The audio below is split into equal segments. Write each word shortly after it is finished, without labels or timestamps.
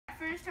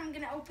first I'm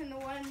gonna open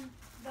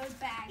those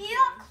bags. You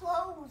got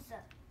clothes.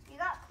 You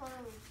got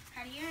clothes.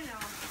 How do you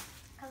know?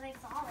 Because I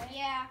saw it.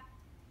 Yeah.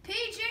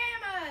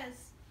 Pajamas!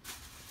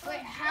 Wait,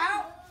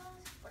 how?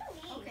 What are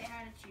these? Okay,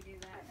 how did you do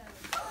that?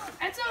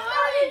 It's a You got a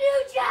hoodie!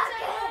 new It's a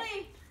jacket!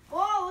 hoodie!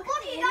 Whoa, look at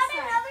Look, the you got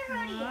inside. another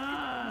hoodie.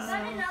 Wow. You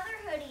got another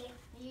hoodie.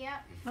 Yep.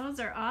 Those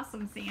are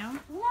awesome, Sam.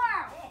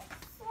 Wow!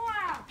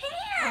 Wow! Pants!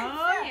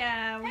 Oh,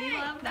 yeah. We Hey,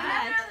 love another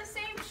that. of the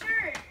same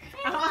shirt.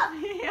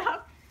 Oh,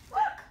 yep.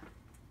 Look!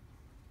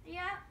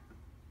 Yep.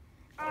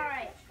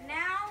 Alright,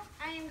 now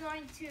I am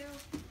going to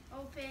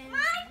open My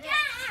this.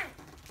 dad!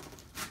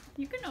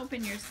 You can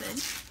open your Sid.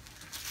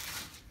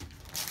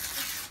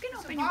 You can It's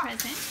a open your box.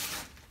 present.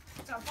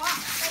 It's a box.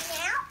 Right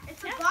now?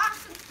 It's a Yeah.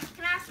 box.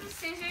 Can I have some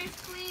scissors,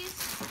 please?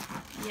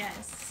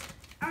 Yes.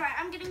 Alright,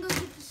 I'm gonna go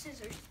get the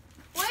scissors.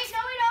 Wait, no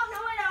we don't, no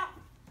we don't.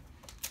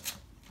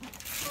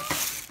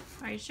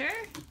 Are you sure?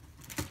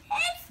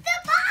 It's the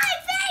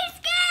pie-face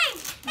game!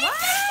 It's What?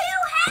 the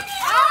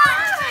two-headed Oh,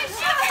 one! my It's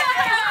the God.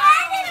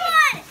 two-headed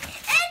one!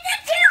 It's the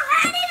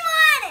two-headed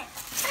one!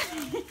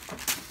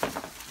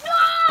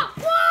 Whoa!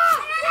 Whoa!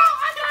 Whoa!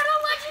 I got a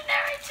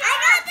legendary I check!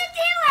 got the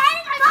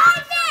two-headed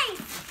pie-face!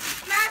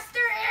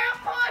 Master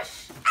Ambush!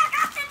 I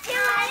got the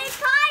two-headed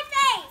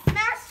pie-face!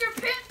 Master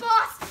Pit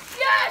Boss!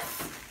 Yes!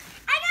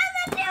 I got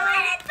the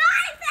two-headed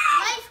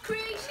pie-face! Life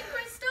Creation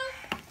Crystal?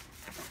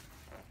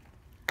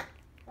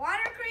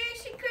 Water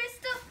Creation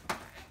Crystal?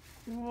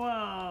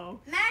 Whoa.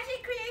 Magic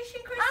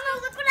Creation Crystal? Oh no,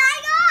 look what I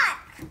got!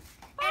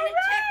 And a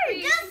Tech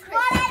Creation Just Crystal.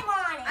 what I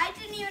wanted! I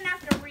didn't even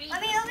have to read Let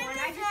me this open one.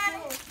 this I just one.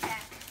 knew it was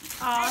tech.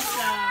 Awesome.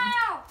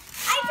 Wow!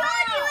 I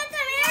told you it's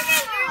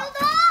American Girl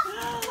doll!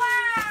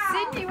 Wow!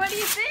 Sydney, what do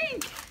you think?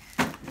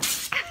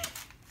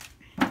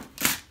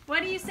 What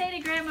do you say to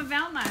Grandma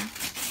Velma?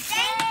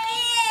 Thank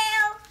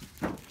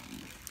you!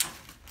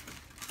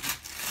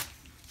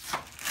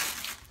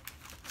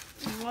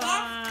 Whoa.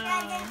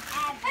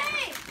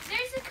 Hey,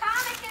 there's a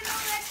comic in the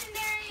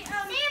legendary.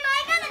 Sam,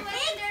 I got a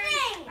big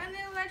thing! And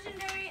the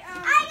legendary. I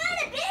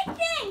got a big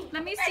thing!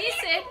 Let me see, American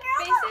Sid. Girl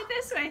Face doll. it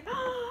this way.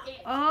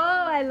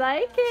 Oh, I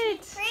like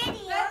it. Pretty.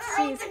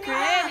 She's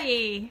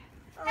pretty.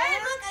 Hey,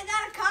 look, I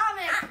got a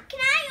comic. Can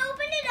I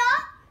open it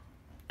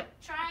up?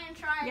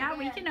 Try Yeah,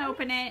 we again. can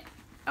open it.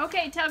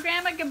 Okay, tell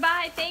Grandma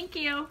goodbye. Thank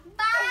you.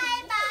 Bye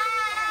bye.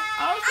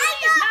 Oh,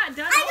 she's not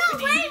done I got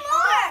opening. way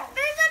more.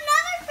 There's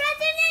another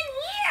present in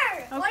here.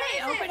 Okay, What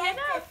is open it? it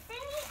up.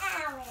 Cindy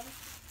Allen.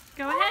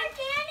 Go More ahead.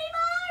 candy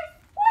bars.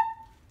 What?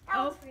 That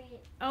was Oh. for you.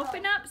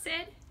 Open up,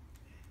 Sid.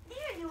 These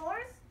are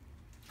yours.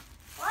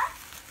 What?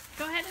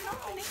 Go ahead and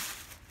open it.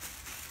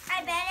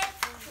 I bet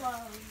it's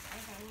closed. I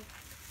think.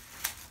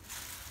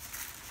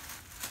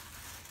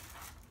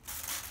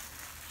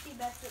 She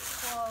bets it's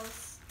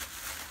close.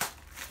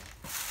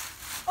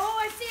 Oh,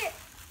 I see it.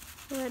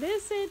 What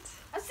is it?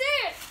 I see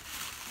it.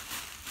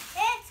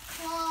 It's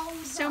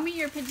closed. Show me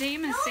your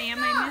pajamas, No, Sam.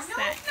 it's I not. missed No,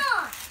 that. it's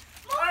not.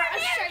 More Alright, I'll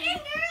show American you.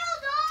 Girl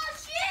doll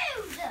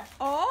shoes.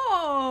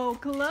 Oh,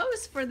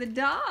 clothes for the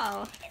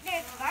doll.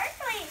 There's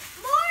sparkly.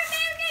 More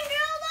American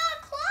Girl doll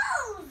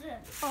clothes.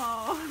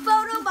 Oh.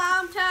 Photo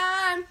bomb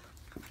time.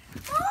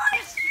 More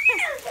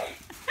shoes.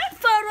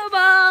 Photo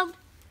bomb.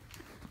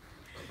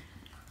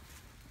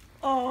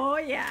 Oh,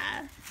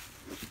 yeah.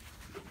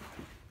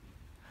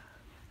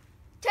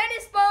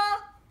 Tennis ball.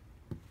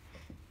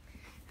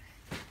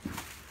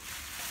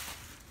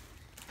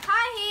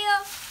 High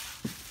heel.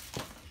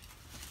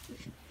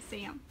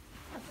 Sam.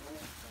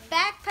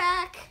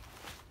 Backpack.